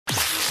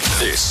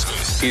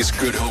This is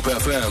Good Hope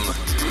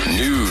FM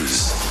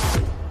News.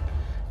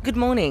 Good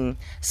morning.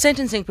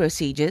 Sentencing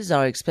procedures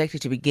are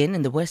expected to begin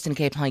in the Western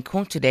Cape High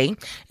Court today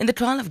in the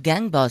trial of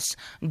gang boss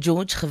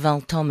George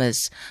Geweld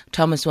Thomas.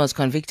 Thomas was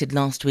convicted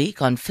last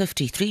week on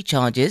 53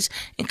 charges,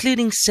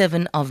 including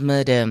 7 of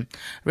murder.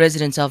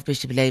 Residents of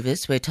Bishop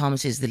Lavis, where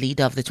Thomas is the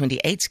leader of the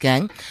 28th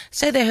gang,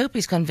 say they hope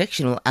his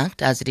conviction will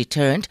act as a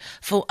deterrent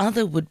for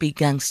other would-be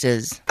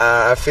gangsters.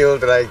 I feel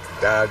like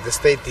the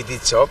state did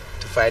its job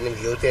to find him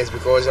guilty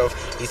because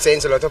he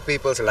changed a lot of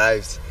people's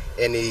lives.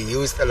 And he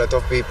used a lot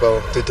of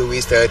people to do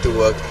his dirty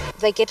work.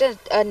 They get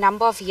a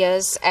number of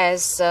years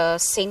as a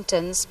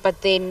sentence,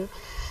 but then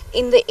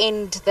in the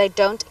end they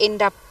don't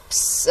end up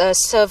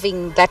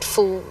serving that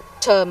full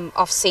term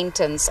of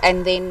sentence,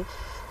 and then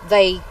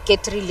they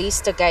get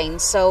released again.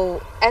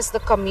 So as the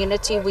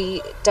community,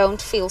 we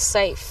don't feel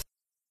safe.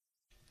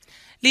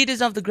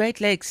 Leaders of the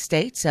Great Lakes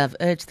states have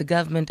urged the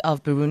government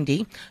of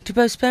Burundi to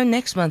postpone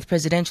next month's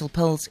presidential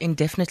polls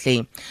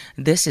indefinitely.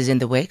 This is in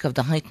the wake of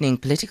the heightening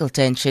political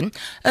tension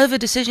over a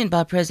decision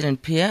by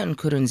President Pierre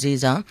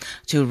Nkurunziza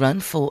to run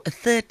for a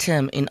third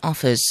term in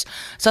office.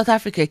 South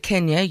Africa,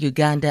 Kenya,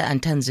 Uganda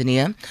and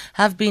Tanzania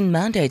have been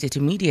mandated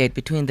to mediate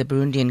between the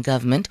Burundian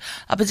government,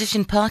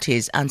 opposition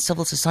parties and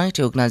civil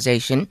society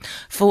organization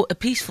for a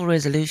peaceful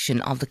resolution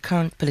of the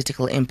current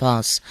political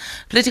impasse.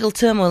 Political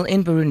turmoil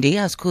in Burundi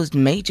has caused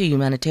major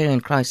humanitarian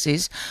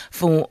crisis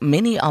for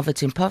many of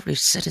its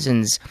impoverished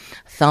citizens.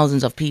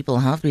 Thousands of people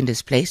have been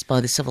displaced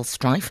by the civil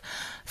strife,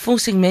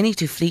 forcing many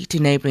to flee to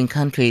neighbouring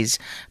countries.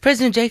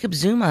 President Jacob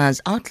Zuma has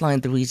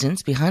outlined the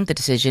reasons behind the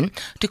decision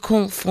to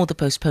call for the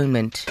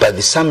postponement. But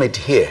the summit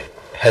here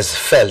has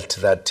felt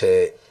that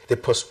the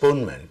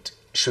postponement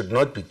should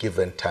not be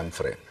given time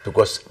frame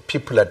because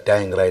people are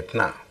dying right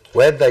now.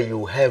 Whether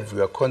you have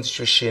your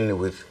constitution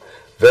with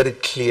very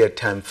clear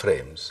time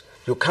frames,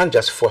 you can't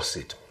just force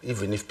it.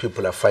 Even if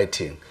people are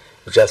fighting,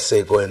 you just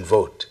say go and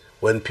vote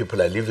when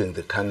people are leaving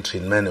the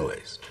country in many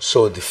ways.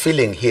 So the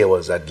feeling here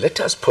was that let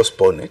us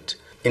postpone it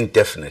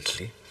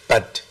indefinitely,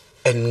 but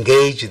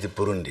engage the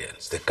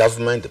Burundians, the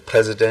government, the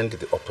president,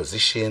 the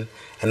opposition,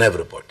 and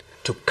everybody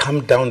to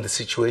calm down the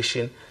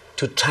situation,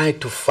 to try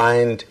to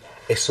find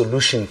a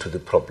solution to the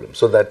problem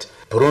so that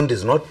Burundi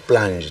is not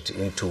plunged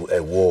into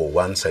a war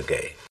once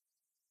again.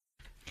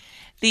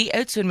 The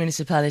Oudtshoorn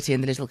municipality in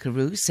the Little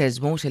Karoo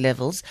says water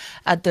levels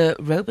at the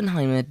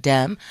Robenheimer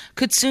Dam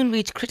could soon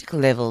reach critical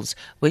levels,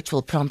 which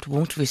will prompt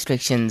water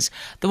restrictions.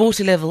 The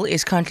water level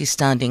is currently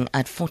standing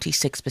at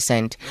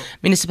 46%.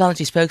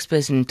 Municipality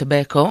spokesperson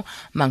Tobeko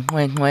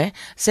Mangwengwe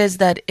says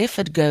that if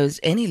it goes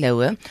any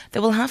lower, they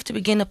will have to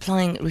begin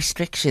applying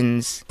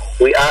restrictions.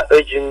 We are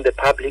urging the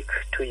public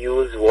to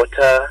use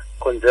water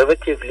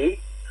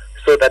conservatively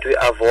so that we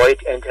avoid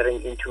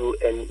entering into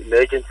an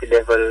emergency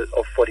level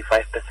of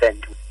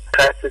 45%.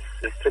 Crisis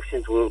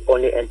restrictions will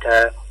only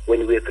enter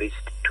when we've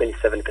reached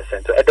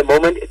 27%. So at the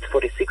moment it's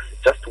 46,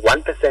 just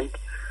 1%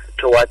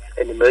 towards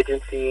an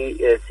emergency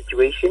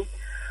situation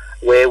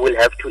where we'll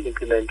have to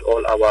implement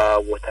all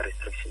our water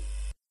restrictions.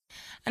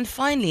 And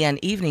finally,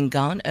 an evening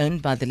gown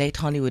owned by the late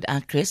Hollywood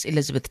actress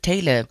Elizabeth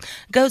Taylor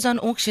goes on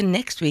auction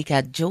next week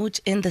at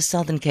George in the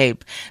Southern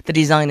Cape. The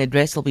designer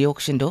dress will be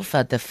auctioned off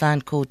at the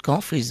Fan Court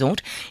Golf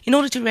Resort in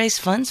order to raise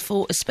funds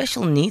for a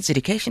special needs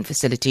education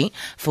facility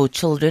for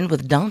children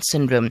with Down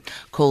syndrome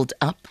called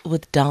Up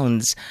with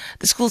Downs.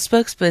 The school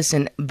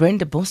spokesperson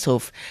Brenda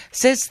Boshoff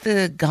says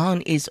the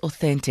gown is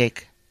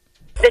authentic.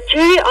 The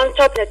cherry on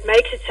top that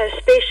makes it so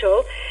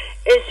special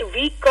is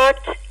we got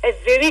a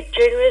very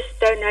generous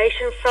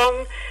donation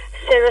from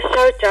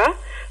Sarasota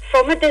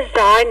from a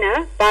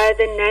designer by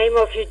the name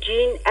of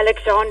Eugene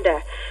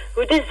Alexander,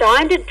 who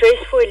designed a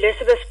dress for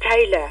Elizabeth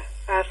Taylor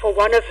for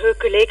one of her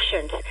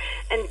collections.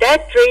 And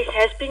that dress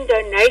has been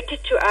donated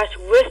to us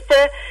with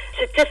the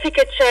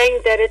certificate showing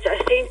that it's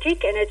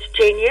authentic and it's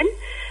genuine,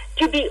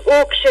 to be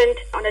auctioned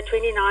on the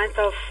 29th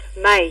of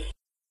May.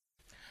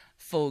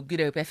 For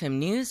Good Hope FM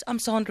News, I'm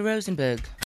Sandra Rosenberg.